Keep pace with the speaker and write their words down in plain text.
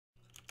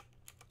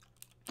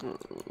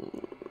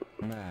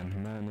Man,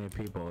 many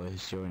people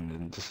is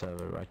joining the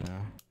server right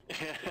now.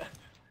 Yeah.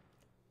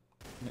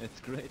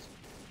 It's great.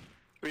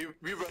 We were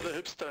the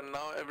hipster and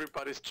now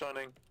everybody's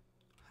joining.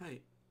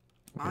 Hey,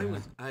 Now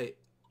hey,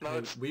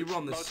 we were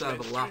on this server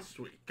mainstream. last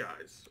week,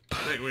 guys. I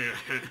think we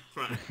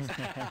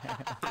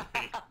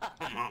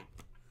Come on.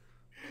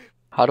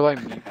 How do I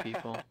mute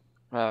people?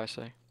 Oh, I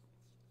see.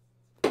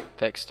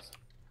 Fixed.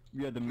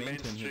 We are the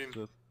Mainstream.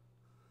 maintenance.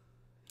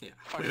 Yeah,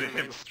 Fuck the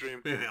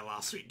mainstream. we were here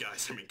last week,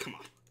 guys. I mean, come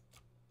on.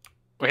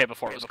 We're here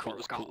before it was cool.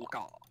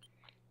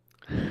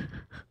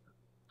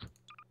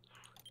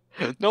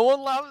 No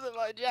one laughs at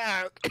my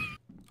joke!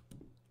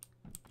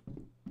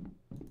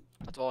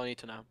 That's all I need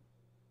to know.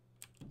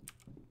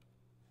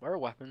 Where are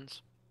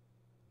weapons?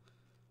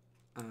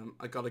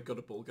 I got a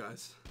guttable,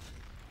 guys.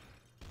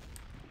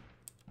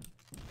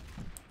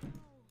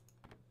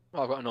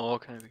 Oh, I've got an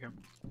orc, there we go.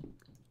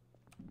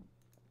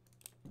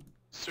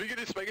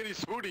 Swiggity swaggity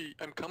swooty,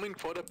 I'm coming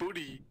for the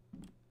booty.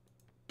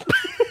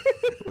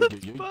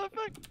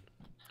 Perfect!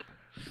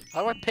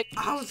 How do I pick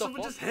Ow, stuff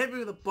someone up? just hit me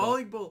with a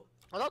bowling ball!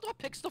 How do I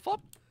pick stuff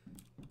up?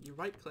 You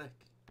right click.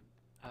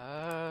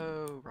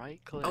 Oh,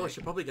 right click. Oh, I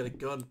should probably get a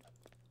gun.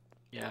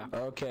 Yeah.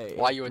 Okay.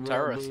 Why you a it will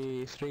terrorist?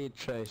 be 3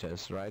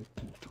 traitors, right?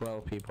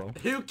 12 people.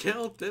 Who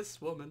killed this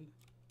woman?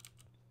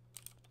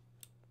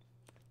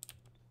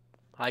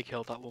 I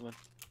killed that woman.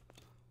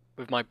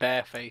 With my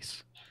bare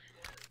face.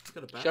 She's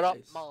got a bad Shut up,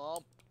 face.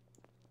 mom!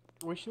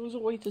 Wish there was a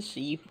way to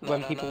see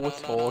when people were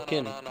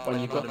talking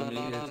when you got Got them a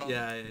muted. muted.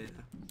 Yeah.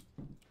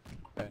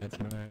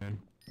 Batman.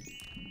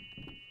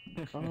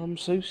 Oh, I'm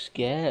so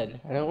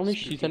scared. I don't want to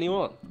shoot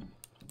anyone.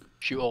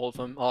 Shoot all of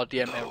them,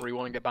 RDM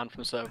everyone and get banned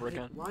from the server Hey,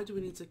 again. why do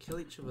we need to kill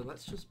each other?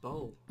 Let's just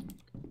bowl. Get I'm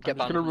just banned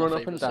gonna from run my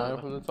up and favourite down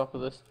server. from the top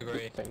of this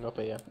Agree. thing up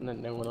here, and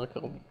then no one will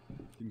kill me.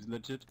 Seems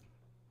legit.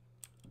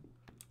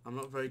 I'm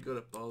not very good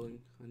at bowling.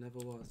 I never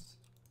was.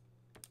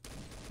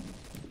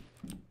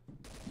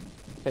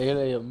 Here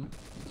I am.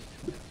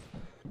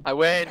 I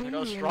win! I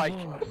got a strike!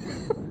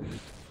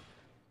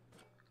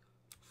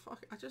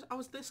 Fuck, I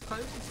was this close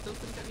and still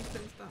couldn't get any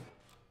things done.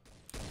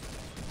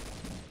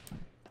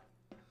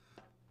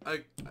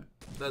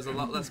 There's a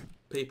lot less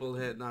people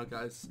here now,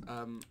 guys.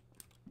 Ow,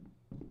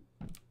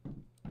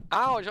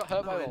 I got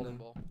hurt by a No, bowling no.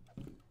 ball.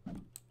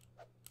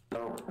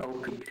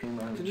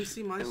 Can you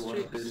see my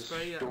streak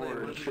spray at one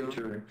of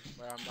you?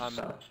 Where I'm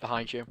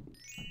behind you.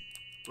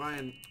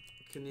 Ryan,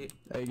 can you...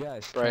 Hey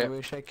guys, Right. can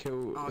we check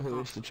who Oh, I who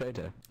can't. is the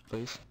traitor,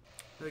 please?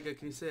 There we go,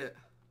 can you see it?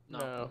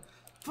 No.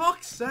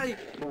 Fuck's sake!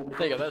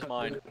 There you go, there's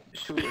mine.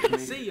 I can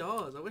see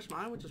yours. I wish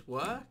mine would just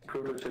work.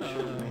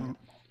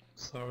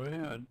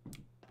 Sorry,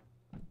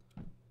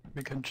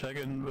 we can check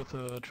in with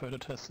a trader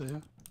tester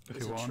here, if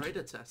It's you a want.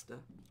 trader tester.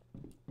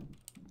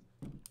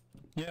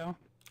 Yeah,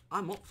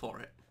 I'm up for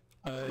it.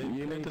 You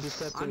played need to this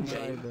step I'm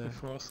inside gay. the...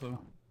 before, so...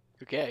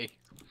 You're gay.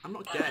 I'm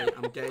not gay,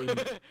 I'm game.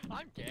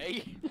 I'm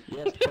gay.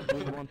 Yes, but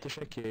we want to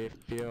check you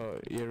if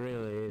you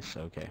really is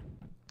okay.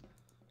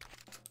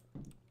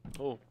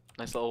 Oh,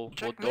 nice little wood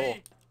Check door.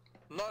 me!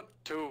 Not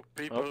two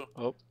people.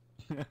 Oh,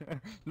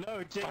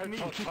 No, check me!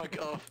 Fuck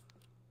off.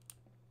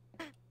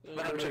 Then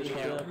I'm checking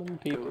you. German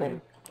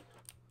people.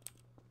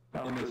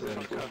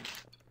 Fuck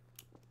off.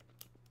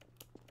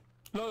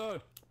 No!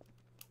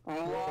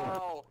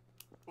 Wow!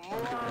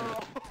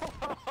 Wow!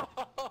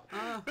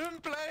 Them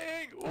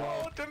playing!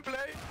 Wow, them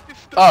playing!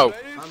 It's the Oh.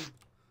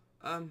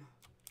 place!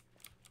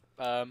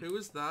 Who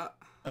was that?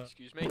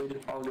 excuse me.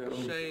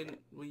 Shane,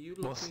 were you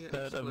looking Was at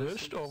that a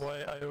wish, or explosives?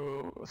 why are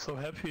you so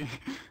happy?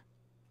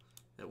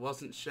 It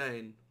wasn't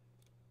Shane.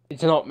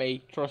 It's not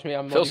me. Trust me,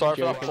 I'm Feel not sorry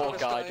for even that joking. poor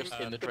guy just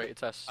in the traitor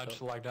test. I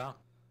just like that.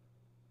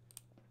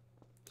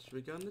 Should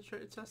we go on the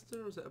traitor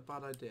tester, or is it a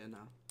bad idea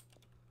now?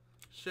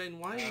 Shane,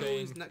 why are you Shane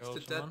always next to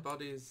killed dead someone.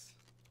 bodies?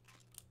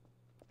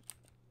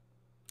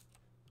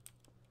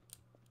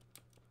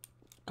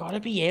 Gotta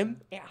be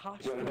him. It has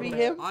to be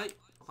him.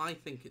 I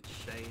think it's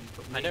Shane,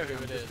 but I know maybe who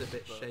I'm it just is, a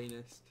bit but-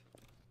 Shaneist.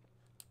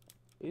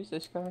 Who's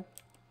this guy?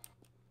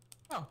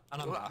 Oh,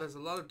 and I'm Look, back. there's a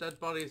lot of dead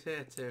bodies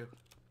here too.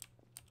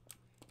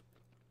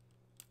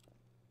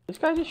 This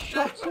guy just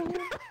shot someone.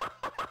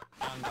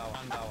 And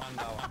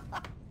now.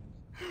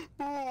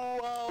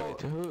 Wow!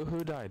 Wait,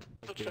 who died?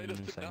 The Being traders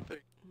did insane. nothing.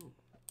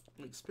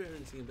 I'm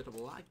experiencing a bit of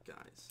lag,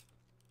 guys.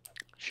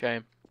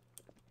 Shame.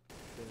 Um,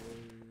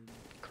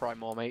 Cry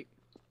more, mate.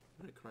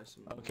 I'm gonna cry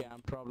some more. Okay,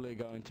 I'm probably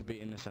going to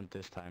be innocent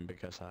this time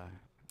because I,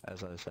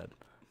 as I said,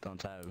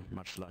 don't have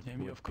much luck Yeah,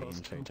 me with of course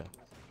being too. traitor.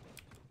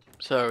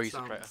 So he's a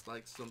Sounds traitor.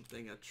 like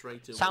something a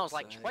traitor Sounds would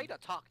like say. traitor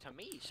talk to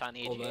me, son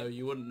idiot. Although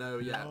you wouldn't know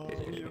yet.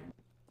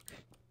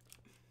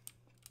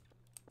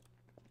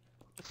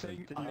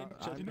 Saying I'm I'm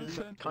just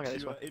innocent. Can't get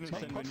this You one. are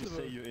innocent when you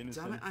say you're Damn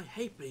innocent. it, I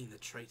hate being the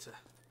traitor.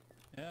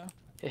 Yeah.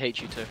 He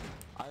hates you too.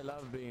 I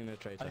love being a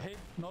traitor. I hate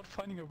not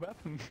finding a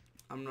weapon.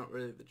 I'm not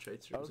really the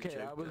traitor. It was a Okay,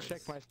 joke, I will guys.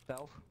 check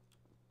myself.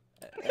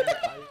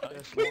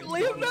 Wait,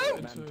 Liam,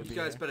 no! You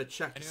guys better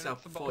check Anyone yourself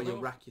else about before you though?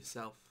 wrack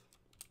yourself.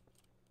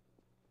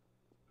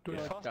 Do it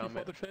Yeah. fast Damn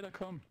before it. the traitor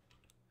come.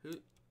 Who?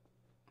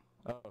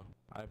 Oh,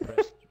 I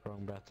pressed the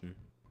wrong button.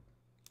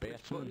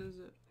 Which button is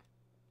it?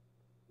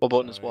 What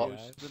button is Sorry, what?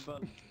 guys. The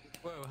button.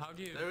 Whoa, how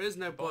do you... There is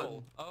no button.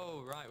 bowl?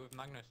 Oh, right, with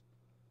Magnus.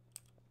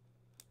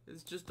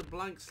 It's just a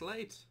blank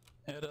slate.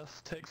 Yeah, it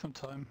does take some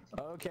time.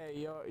 Okay,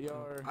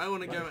 you're. I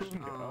want to go.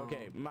 Right. Oh.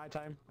 Okay, my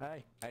time.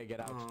 Hey,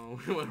 get out. Oh,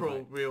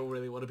 we all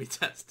really want to be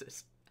tested.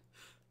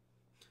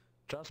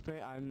 Trust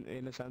me, I'm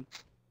innocent.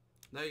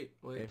 No,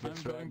 wait. If I'm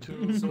it's going red.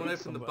 to... Someone make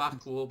opened the some back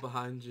weapons. wall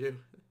behind you.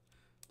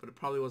 But it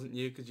probably wasn't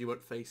you because you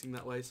weren't facing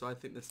that way, so I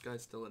think this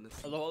guy's still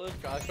innocent. A lot of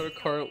this guy's got a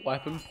current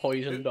weapon,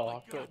 poison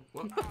dart.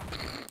 What?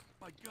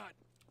 My god.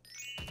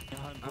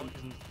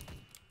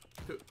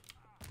 Who-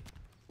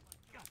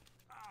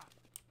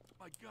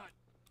 My god.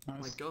 Oh my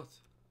Nice. god.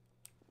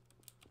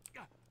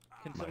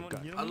 Can My someone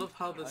God. heal I me? love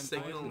how the I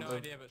signal have no of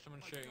idea, but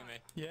someone's shooting at me.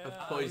 Yeah,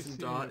 a I poison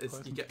see dart the is you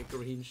poison. get a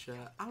green shirt.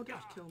 How did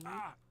it kill me?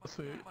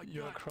 So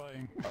you're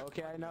crying.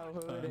 Okay, I know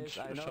who it is.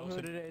 I know who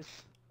it is.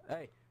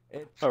 Hey,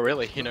 it's. Oh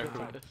really? You know it's who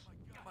not it is?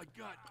 My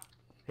god.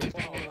 His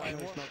line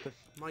is not the.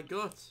 My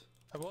god.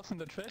 I was in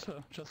the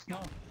traitor just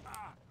now.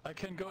 I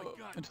can go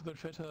into the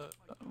traitor.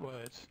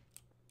 Wait.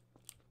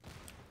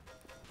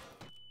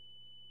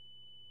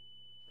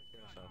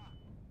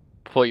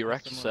 Before you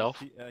wreck Someone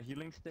yourself.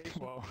 healing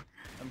station? Wow.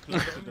 I'm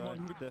close to I'm the die.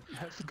 one who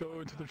has to go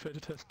into the traitor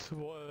test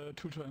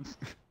two times.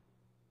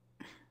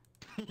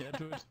 Yeah,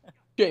 do it.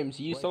 James,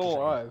 are you Wait still a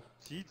second. alive?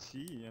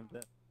 GG, I'm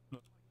dead.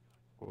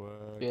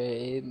 Word.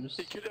 James.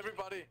 He killed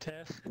everybody.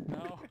 Test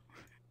now.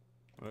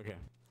 Okay.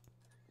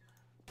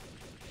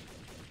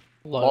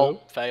 Low.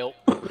 Fail.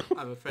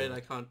 I'm afraid I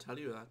can't tell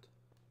you that.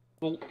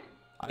 Well,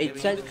 I it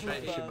mean, says you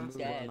should confirmed move or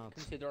dead, not.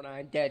 considering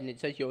I'm dead, and it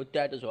says you're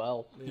dead as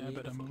well. Yeah, Maybe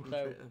better the move. fucking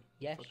So, traitor.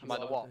 yes, Fucking Am I the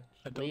bastard. what?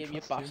 I don't Liam, you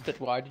trust you. bastard,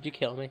 why did you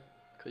kill me?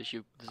 Because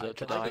you I deserve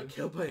to trust I die. got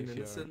killed by an If you're-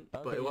 innocent,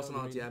 but okay, it wasn't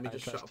you're RDM, he green,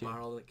 just I shot a trust you.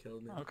 barrel and it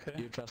killed me. Okay.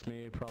 You trust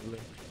me probably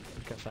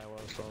because I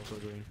was also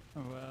green.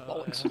 Well, I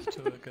Bollocks. have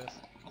to, I guess.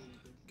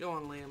 Go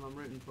on Liam, I'm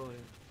rooting for you.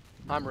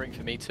 I'm rooting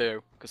for me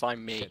too, because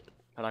I'm me, Shit.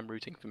 and I'm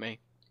rooting for me.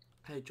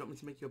 Hey, do you want me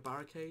to make you a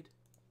barricade?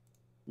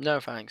 No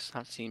thanks,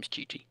 that seems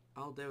cheaty.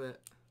 I'll do it.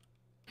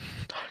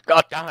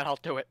 God damn it, I'll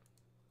do it.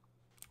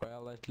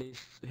 Well, at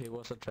least he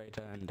was a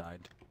traitor and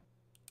died.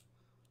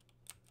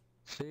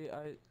 See,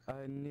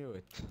 I knew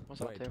it.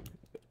 What's Wait. that do?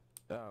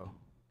 Oh,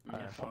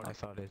 Yeah, I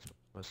thought it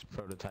was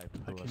prototype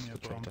who I was can the hear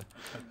bomb. traitor.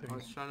 I I think.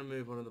 was trying to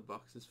move one of the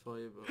boxes for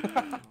you,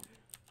 but...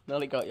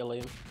 Nearly got you,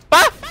 Liam.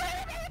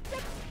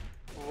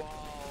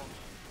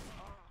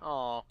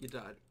 Aw. you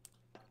died.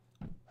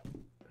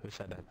 Who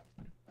said that?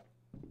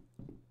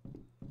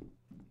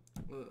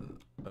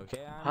 Okay,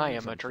 I am a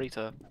innocent.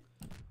 traitor.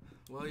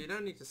 Well, you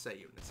don't need to say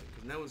you're innocent,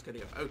 because no one's gonna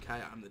go, okay,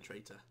 I'm the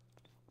traitor.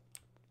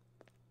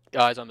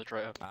 Guys, I'm the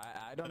traitor.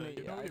 I don't need.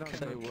 You know I you don't can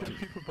say kill when.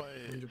 people by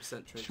 100%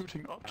 traitor.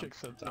 shooting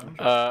objects at them.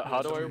 How I do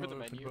I don't open know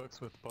the if it menu? works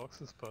with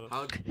boxes, but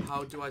How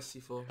do I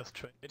C4? as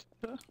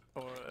traitor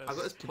or as I've got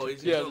this detective?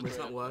 poison Yeah, gun, but it's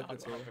not traitor. working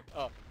at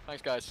all. Oh,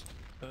 thanks guys.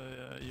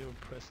 You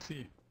press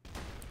C.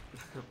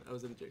 I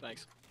was in a joke.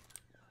 Thanks.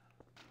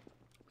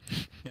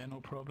 Yeah, no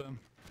problem.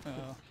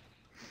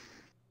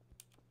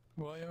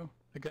 Who are you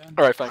again?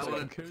 Alright, I thanks wanna,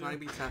 again. Kill can I you.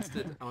 be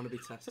tested? I want to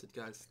be tested,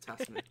 guys.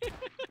 Test me.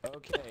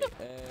 Okay.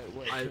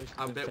 Wait. I'm who's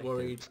a bit detective?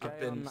 worried. Sky I've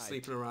or been night?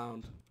 sleeping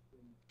around.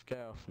 Sky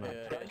off night.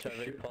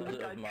 HIV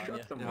positive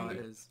man, yeah. No, it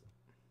is.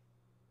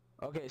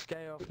 Okay,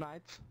 Sky off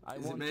night. I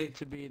Is it want me? you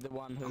to be the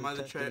one who Am I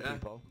the testing traitor?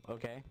 people.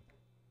 Okay.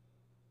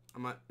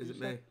 Is it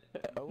me?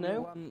 Only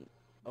No.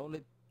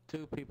 only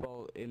two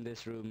people in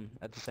this room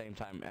at the same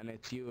time, and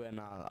it's you and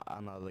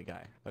another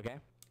guy. Okay.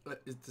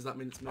 Does that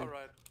mean it's me?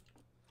 Alright.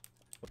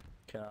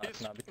 Can I He's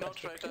be no tested?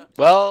 traitor.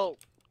 Well,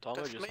 Tomo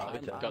That's just me.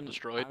 got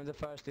destroyed. I'm the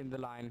first in the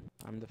line.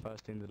 I'm the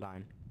first in the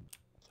line.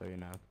 So you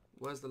know.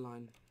 Where's the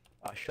line?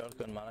 A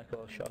shotgun, man, I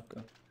call a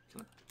shotgun.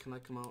 Can I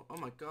come out? Oh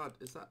my god,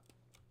 is that...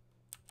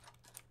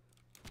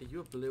 Are you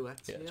a blue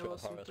Yeah, Ezio 12 or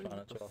hours, something? man,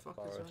 What the 12 fuck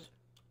hours. is that?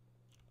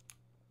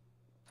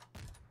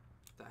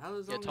 The hell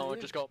is Yeah, on Tomo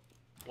here? just got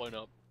blown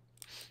up.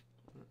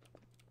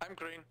 I'm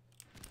green.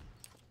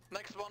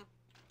 Next one.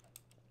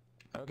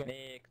 Okay.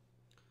 Nick.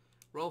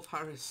 Rolf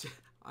Harris,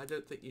 I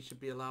don't think you should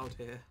be allowed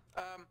here.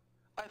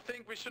 I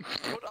think we should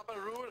put up a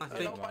rule. I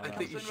think nobody I comes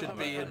think you in should with a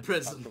be in weapon.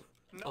 prison or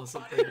Nobody-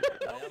 something.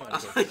 nobody I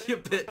comes like your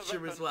in with a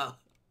picture as weapon. well.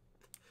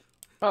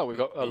 Oh, we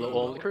got a little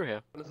all the crew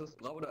here.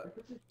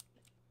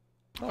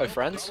 Hi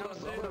friends. I wanna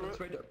say the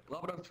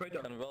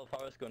rule. Can Rolf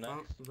Harris go Oh,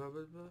 next? blah,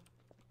 blah, blah.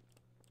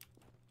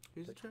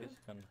 Who's the traitor?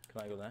 Can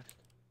I go next?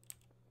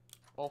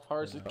 Rolf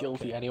Harris is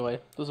guilty anyway.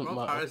 Doesn't Rolf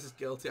matter. Harris is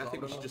guilty. I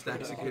think we should just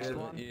execute him.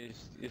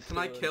 Can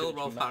I kill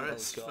Rolf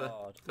Harris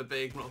for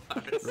being Rolf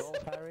Harris?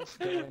 Rolf Harris,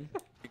 go in.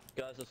 You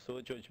guys are so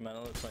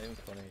judgmental, it's not even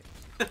funny.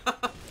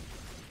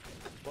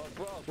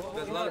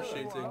 There's a lot of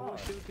shooting. I was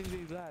shooting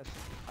these lads.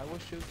 I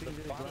was shooting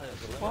these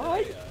lads.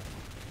 Why?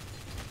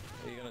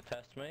 Are you gonna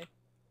test me?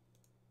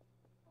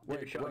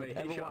 Wait,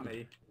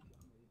 everyone.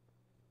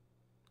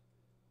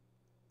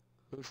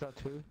 Who shot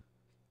who?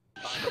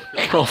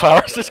 Rolf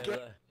Harris is good.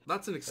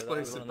 That's an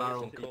explosive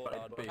barrel.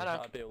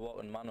 I'd be a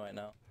walking man right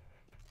now.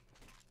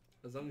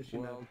 As long as you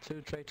know. Well,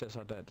 two traitors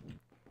are dead.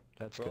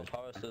 That's Rolf good.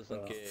 Harris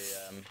doesn't get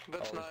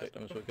That's all his nice.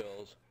 victims were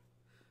girls.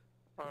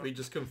 We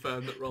just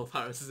confirmed that Rolf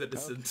Harris is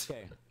innocent.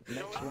 Okay,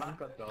 next one.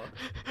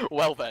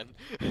 Well then.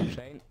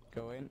 Shane,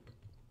 go in.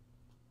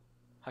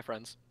 Hi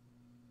friends.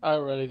 I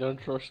really don't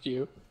trust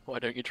you. Why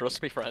don't you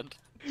trust me, friend?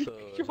 So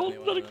You're is holding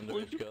anyone that an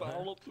underage explosive girl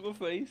barrel here? up to my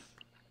face.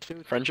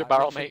 Shoot. Friendship I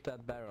barrel, will shoot mate.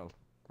 that barrel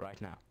right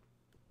now.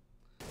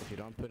 If you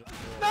don't put it.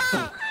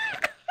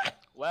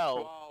 Well.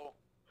 Wow.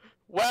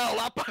 Well,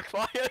 that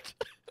backfired.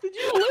 Did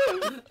you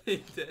live?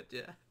 He did,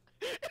 yeah.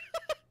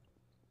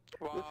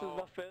 Wow. This is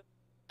my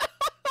fifth.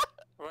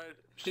 Right.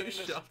 You Shane is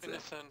shot it.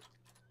 innocent.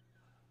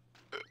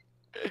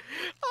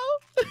 Oh.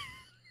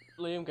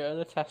 Liam, get in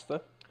the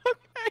tester.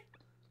 Okay.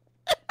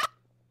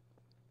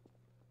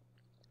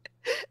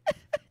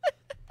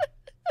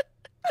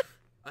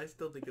 I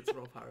still think it's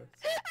Rolf Harris.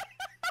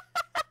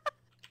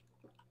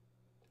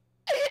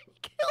 He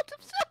killed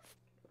himself.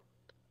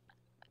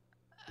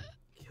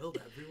 Killed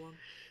everyone.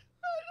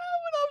 Oh no,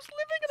 when I was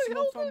living in a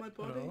Someone hill. found my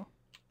body. Hello?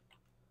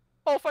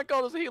 Oh, thank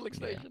God, there's a healing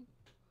station.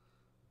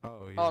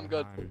 Oh, Oh, I'm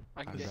good. fine.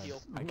 I can I'm get done.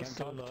 healed. I Who's can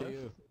still talk to alive?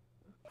 you.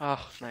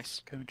 Oh,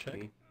 nice. Can we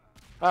check?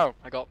 Oh,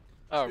 I got.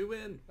 Oh, We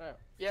win.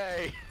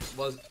 yay.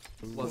 Was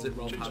it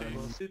Rolf GG.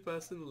 Harris? The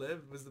person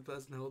lived was the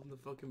person holding the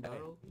fucking Hey,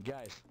 barrel.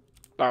 guys,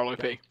 Barrel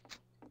OP.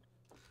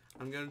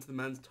 I'm going to the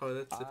men's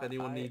toilets if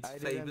anyone needs I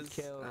didn't favours.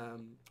 kill-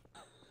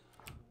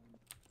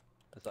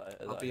 Is that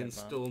I'll be in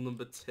stall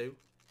number 2.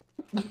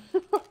 Is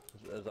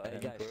that Hey, him,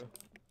 guys. bro?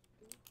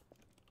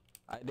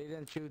 I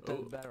didn't shoot Oh,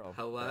 that barrel.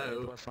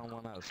 hello. It was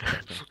someone else.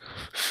 Trust me.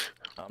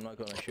 I'm not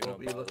gonna shoot What no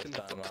were you barrel this looking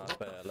time. for? I've What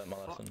the learned my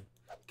fuck? lesson.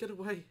 Get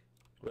away.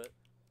 Bro,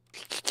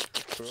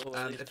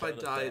 where these if I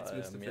toilets die, are, it's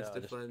Mr. yeah, I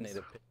just MrFistoFlames. need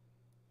a pick.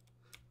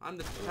 I'm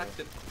the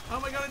detective. Oh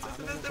my god, it's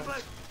Mr.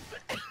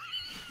 MrFistoFlames!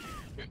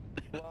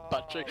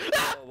 Battery.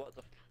 Whoa, what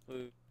the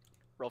f-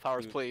 Rolf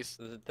Harris, please.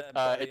 There's a dead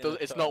body in the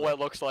It's not what it toilet.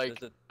 looks like.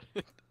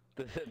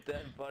 There's a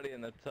dead body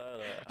in the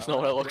toilet. It's not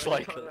what it looks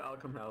like. I'll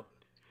come help.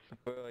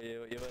 Bro,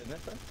 you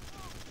innocent?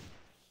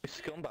 You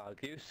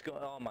scumbag, you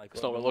oh my god.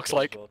 It's not what it you looks killed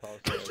like. Rolf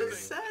Harris, I yeah,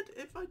 just said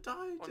if I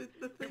died,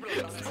 the thing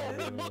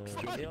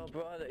was Yo,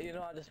 bro, you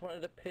know, I just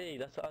wanted to pee.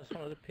 I just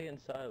wanted to pee in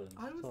silence.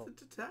 I was that's all. the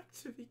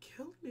detective, he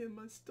killed me in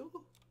my stall.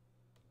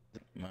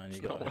 Man, you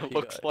It's not got what it you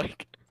looks got-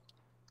 like.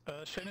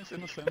 Shane is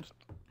innocent.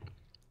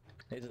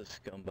 He's a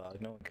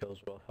scumbag. No one kills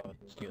Rolf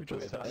Harris. We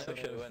just I have never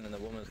should have went in the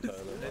woman's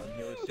toilet. Man.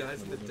 He was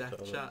Guys in the woman's death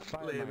toilet. chat,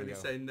 Fine, Liam, and Mango. he's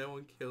saying no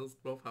one kills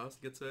Rolf Harris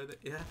and gets heard.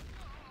 Yeah.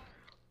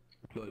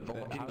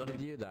 How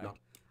did you die?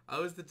 I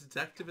was the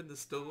detective in the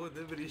store and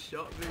then he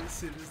shot me as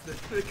soon as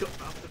they got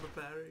after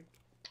preparing.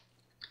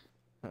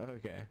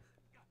 Okay.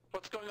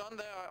 What's going on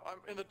there? I'm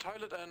in the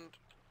toilet and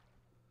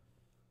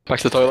Back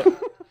to the toilet.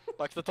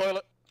 Back to the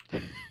toilet.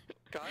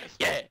 guys,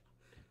 Yeah.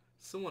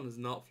 Someone is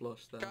not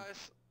flushed then.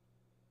 guys,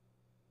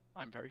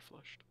 I'm very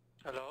flushed.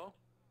 hello.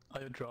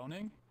 Are you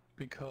drowning?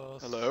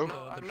 Because Hello?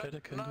 No, the I'm not- traitor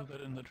can no. do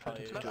that in the Are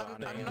you traitor No, test. I'm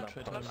drowning in not-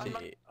 the I'm not-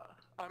 pussy?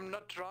 I'm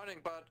not drowning,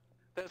 but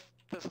there's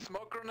a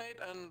smoke grenade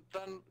and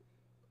then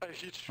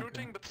he's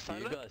shooting with You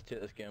silent, guys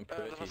take this game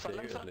there's pretty a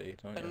silencer, seriously,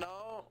 don't and you?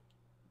 now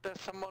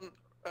there's someone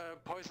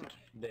poisoned.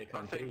 They I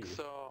can't think see.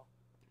 so.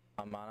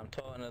 Oh man, I'm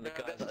talking to the Yeah,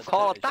 guys that's that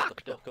Call are a shut the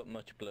doctor. fuck up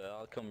much blue.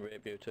 I'll come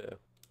rape you too.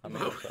 I mean,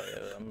 No. sorry,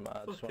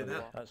 I just Fucking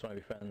hell. want to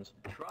be friends.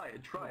 Try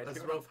it. Has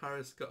You're Rolf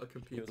Harris got a You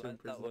computer would in like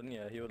that, prison? wouldn't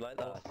you? You would like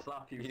I'll that.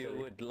 slap you, You silly.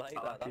 would like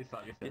Slap that. you,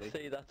 slap you, You silly.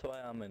 see, that's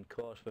why I'm in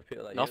court for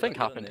people like Nothing you.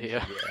 You're happened an here.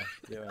 instigator.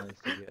 You're an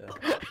instigator.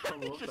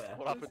 Come up there.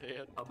 What happened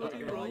here? I'll put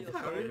you Rolf around your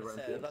Harris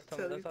shoulder Yeah, and that's tell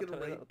how- he's that's gonna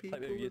how- rape type people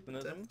of with the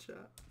euphemism. death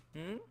chat.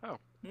 Hmm? Oh.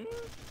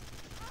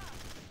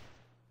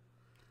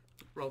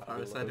 Rolf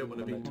Harris, I don't want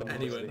to be Mental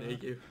anywhere honesty. near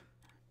you.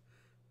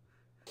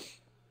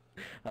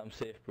 I'm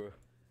safe, bro.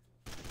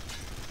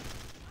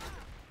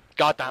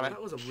 God damn it.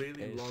 That was a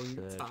really It's,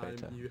 long time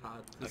traitor. you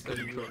had. So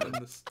you, were in the,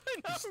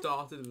 you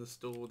started in the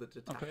store with a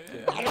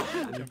detective,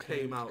 Okay. and you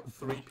came out.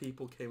 3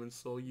 people came and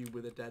saw you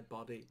with a dead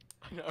body.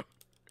 I know.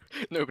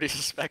 Nobody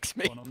suspects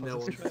me. One of No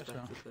us one is a traitor.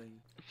 suspects a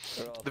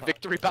thing. Rolf, The I-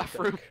 victory it's a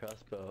bathroom.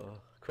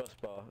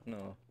 Crossbar.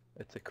 No,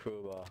 it's a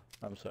crowbar.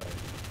 I'm sorry.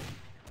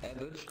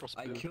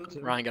 I killed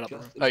him. Ryan, get up.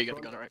 just Oh, in you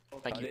got the front gun, right?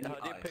 of Thank How you.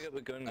 do you pick up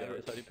a gun,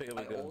 guys? How do you pick up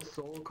a I gun?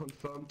 also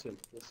confirmed him,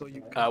 so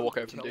you Walk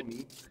over to tell dude.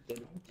 me that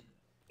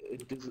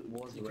this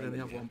was You can only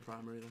have one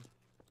primary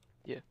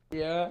then.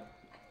 Yeah.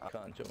 I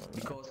can't jump on that.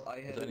 because I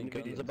Is had there any an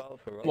guns evidence. about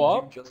for Rolf?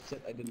 What? You just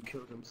said I didn't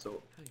kill him,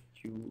 so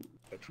you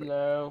betrayed.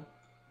 No.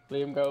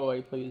 Liam, go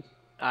away, please.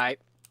 Alright.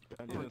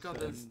 Oh my god,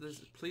 there's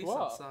police What?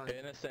 outside.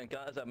 Innocent,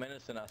 guys, I'm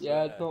innocent, I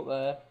Yeah, swear. it's not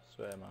there. I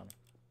swear, man.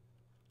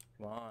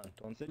 Come on,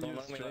 don't Then look you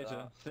at me like traitor.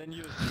 that. Then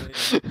you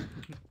traitor.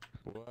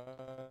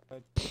 What?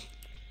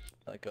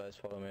 That guy's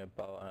following me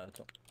about and I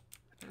don't...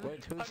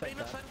 Wait, who I'm said that?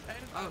 innocent and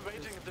Oh, I'm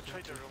waiting in the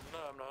traitor room. No,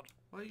 I'm not.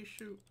 Why you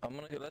shoot? I'm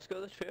gonna go, let's go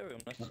to the traitor room,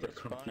 that's fine,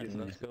 confusing.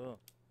 let's go.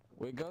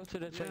 We go to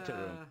the traitor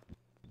room.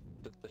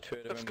 The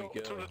traitor Let's room go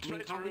we to go. the I mean,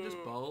 traitor can't we just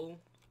room. bowl?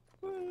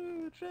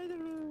 Woo, traitor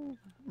room.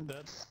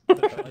 That's Oh,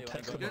 the you wanna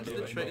test go We go to to the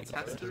the room, traitor okay.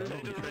 tester room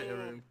or the traitor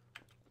room?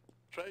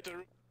 Traitor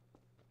room.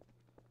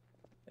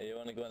 Hey, you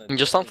wanna go in You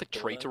just sound like the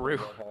traitor room?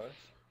 room. Rolf Harris?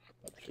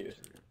 That's cute.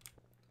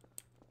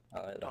 I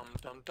like that.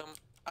 Dum.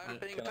 I'm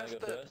being Can I go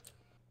tested. first?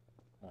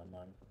 Oh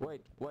man.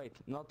 Wait,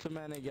 not too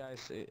many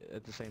guys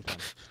at the same time.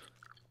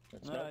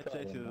 It's No, no I take you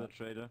problem, to man. the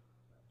trader.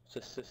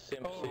 It's the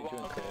same Oh, procedure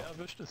in wow. Okay, court.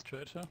 I wish this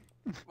traitor.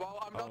 Wow,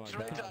 I'm Oh not my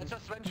traitor. God. I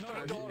just went No,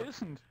 through the door. he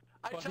isn't.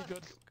 I But just he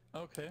got...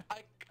 Okay.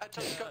 I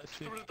just Yeah, got I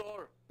see. through the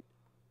door.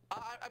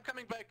 I'm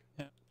coming back.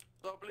 Yeah.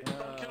 So please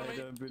don't kill I me.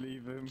 don't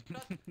believe him.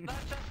 Just train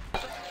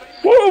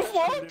What me. the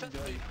fuck?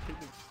 Test me.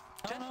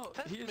 No,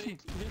 Test he me.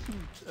 isn't.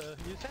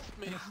 He is Test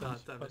me. innocent, Ah,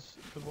 damn it.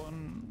 but the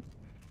one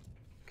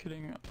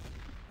killing...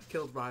 I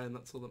killed Ryan,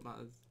 that's all that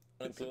matters.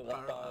 I'm It's a gonna blow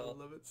that barrel, I barrel.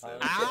 love it so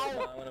I'm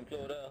much. gonna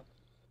blow it up.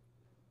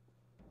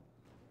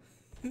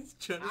 He's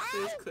trying to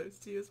stay as close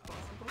to you as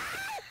possible.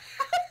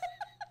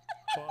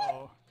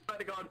 Wow. Swear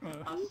to God, I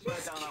Uh, swear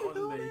down that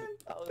wasn't me.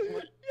 That was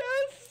my...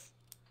 Yes!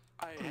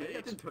 I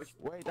hate.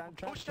 Wait, I'm Who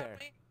trapped shot here.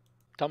 me?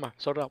 Tomo,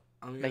 sort it out.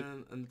 I'm Mate.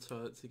 going in the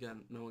toilets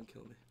again, no one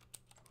kill me.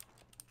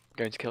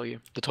 Going to kill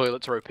you. The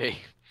toilets are OP.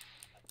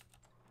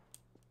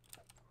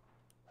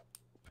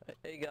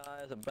 Hey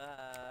guys, I'm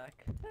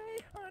back.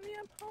 Hey honey,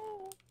 I'm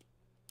home.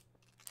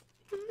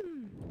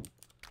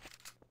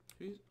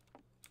 Who's...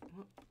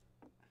 What?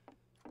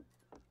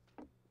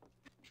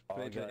 Oh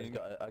Wait, guys, waiting.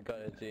 I got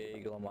a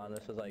Deagle, man.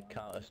 This is like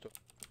counter stuff.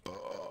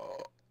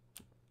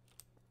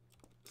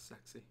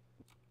 Sexy.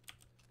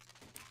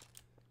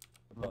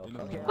 Well, I'm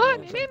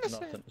nothing-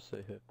 innocent. Nothing to see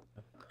here.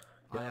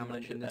 I am an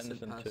innocent-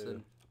 innocent innocent person.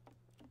 too.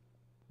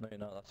 No, you're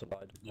not. That's a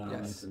bad.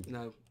 Yes,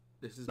 no.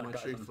 This is That my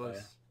guy's true on fire.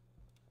 voice.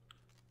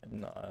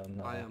 No,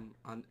 no. I am,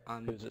 and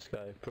Who's this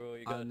guy? Bro,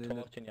 you got I'm a in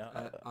torch in your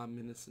hand. I'm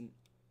innocent.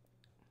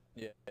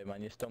 Yeah,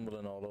 man, you're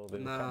stumbling all over.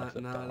 You No, can't accept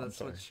that, no, I'm that's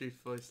my sorry. true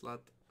voice, lad.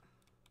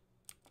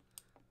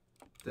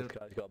 This Don't-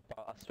 guy's got a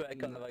barrel. I swear to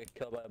God, No. if I get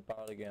killed by a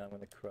barrel again, I'm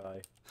gonna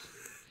cry.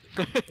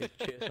 He's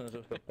chasing us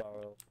with a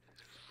barrel.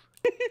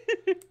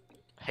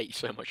 Hate you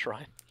so much,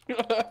 Ryan.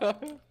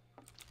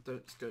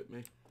 Don't scope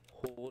me.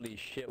 Holy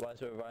shit, why is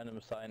there a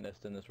random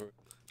scientist in this room?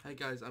 Hey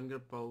guys, I'm gonna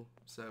bowl,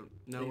 so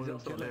no He's one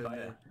also can on hear me.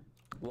 fire.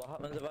 What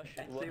happens if I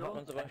shoot? What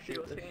happens if I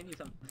shoot this? saying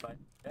he's on fire.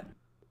 Yeah?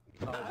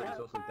 Oh, but he's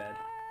also dead.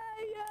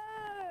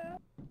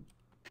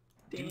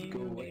 Dude, go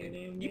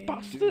away. You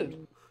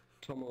bastard!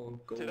 Tomo,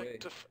 go away.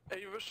 Detective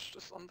Avish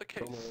is on the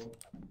case. Tomo.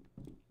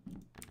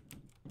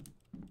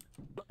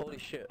 Holy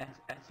shit.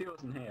 SC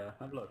wasn't here.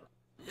 Have a look.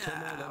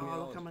 Yeah, let me oh,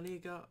 look out. how many you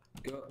got.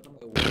 Go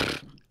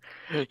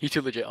away. You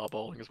two legit are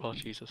bowling as well,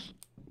 Jesus.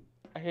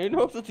 I don't know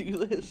how to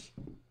do this.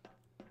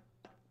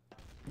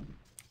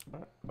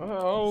 Does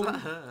Oh. that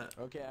hurt?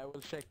 Okay, I will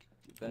check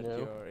that No.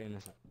 you're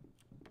innocent.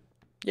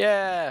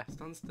 Yeah!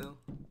 Stand still.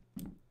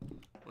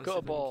 Wanna Got see a if I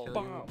can ball. kill you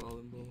with Bam. a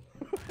bowling ball.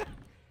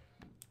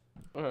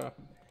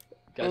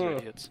 Guys are Ugh.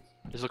 idiots.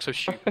 This looks so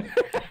stupid.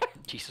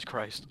 Jesus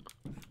Christ.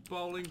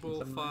 Bowling ball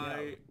Something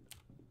fight.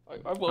 I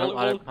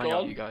don't hang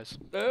out with you guys.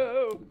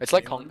 No. It's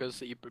like conkers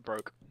that you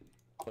broke.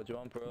 What do you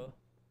want, bro?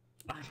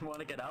 I want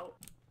to get out.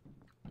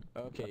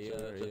 Okay,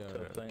 That's a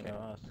tough thing to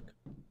ask.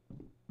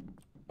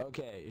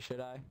 Okay, should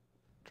I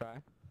try?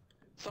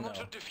 Someone No.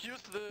 should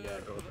defuse the, Yeah,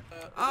 go.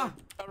 Ah!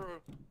 the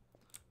arrow.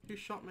 Who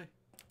shot me?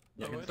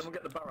 Yeah, Oh, can wait. someone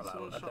get the barrel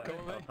Someone out? shot Go me.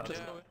 away, I'll just pass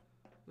go it. away.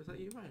 Was that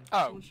you, Ryan?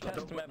 Oh. Someone shot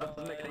Test me. me, That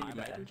doesn't make it boy. any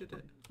better. Who did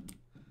it?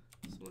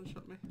 Someone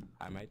shot me.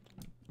 I might.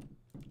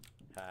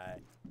 Hi.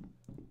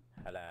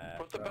 Hello.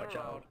 Put the Watch barrel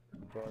out.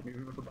 out.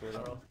 Move the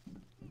barrel.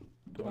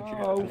 Don't you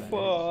Oh get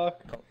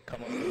fuck.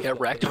 Come on. Get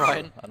wrecked,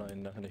 Ryan. I know you're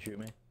not gonna shoot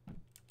me.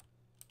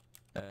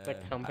 They're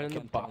camping I in the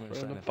can't promise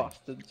bathroom, the anything.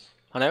 bastards.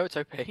 I know, it's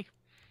OP.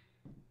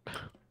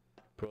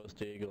 Pro's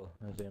Deagle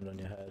is aimed on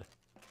your head.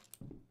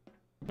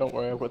 Don't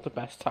worry, I've got the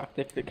best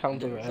tactic, the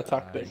counter air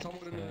tactic. There's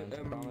someone in the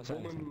promise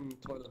woman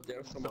toilet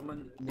there.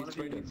 Someone, one of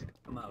you needs to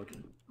come out.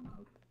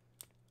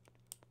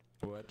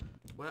 What?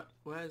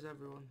 Where is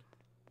everyone?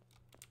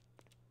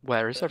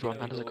 Where is everyone?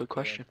 That is a good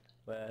question.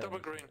 Where? Double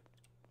green.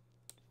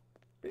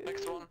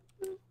 Next one.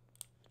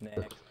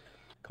 Next.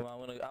 Come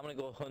on, I'm gonna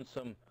go hunt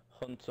some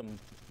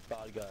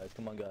bad guys.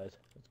 Come on, guys,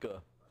 let's go.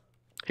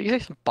 Can you say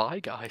some bye,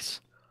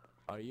 guys?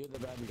 Are you the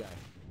bad guy?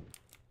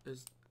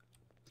 Is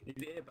He's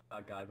a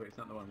bad guy, but it's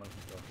not the one I'm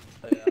looking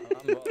for. Yeah,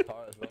 I'm Rolf.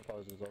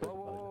 Rolf is Whoa,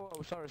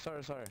 always whoa,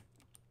 whoa, sorry.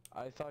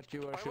 I thought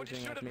you were Why would you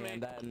shooting shoot at at me me?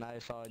 and then I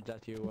saw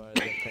that you were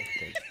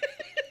detective.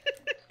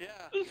 Yeah,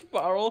 This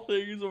barrel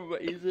thing is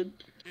amazing.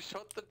 you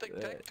shot the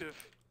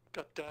detective.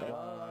 God damn it.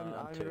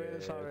 Oh, I'm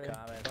really sorry.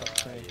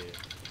 Fuck's sake.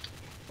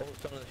 Oh,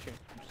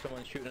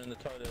 someone's shooting in the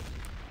toilet.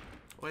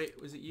 wait,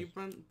 was it you,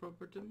 Brent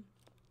Roberton?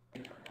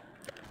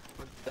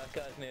 That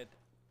guy's near.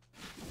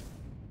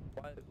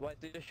 Why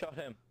did you shot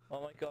him?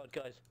 Oh my god,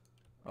 guys.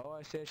 Oh,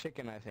 I see a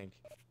chicken, I think.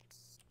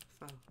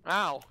 Fell.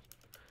 Ow!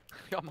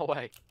 Got my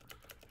way.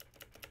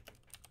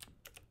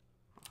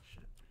 Oh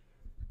shit.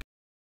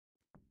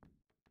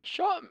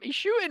 Shot him! He's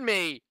shooting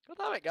me! God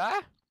damn it, guy!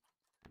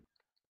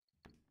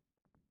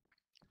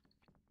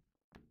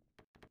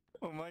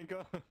 Oh my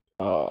god.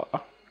 Oh.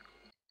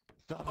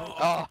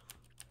 Oh!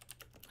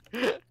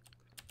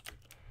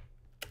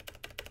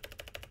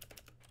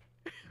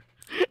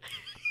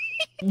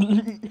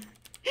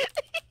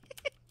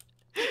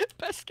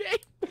 Best game!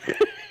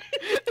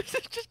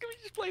 Can we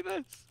just play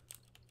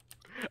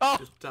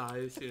die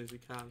as soon as you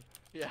can.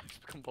 Yeah,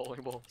 just become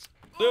bowling balls.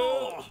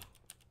 Oh!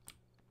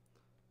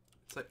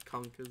 It's like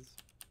conkers.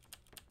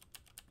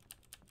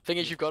 Thing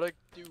is, you've got to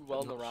do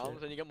well in the Not rounds,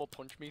 shit. and you get more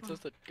punch meters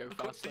to go Could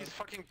faster. these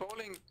fucking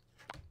bowling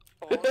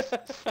balls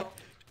stop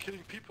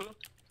killing people?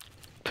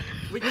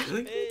 We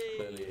killing?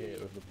 Barely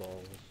hit with the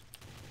balls.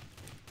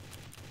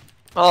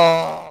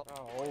 Oh,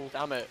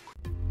 damn it.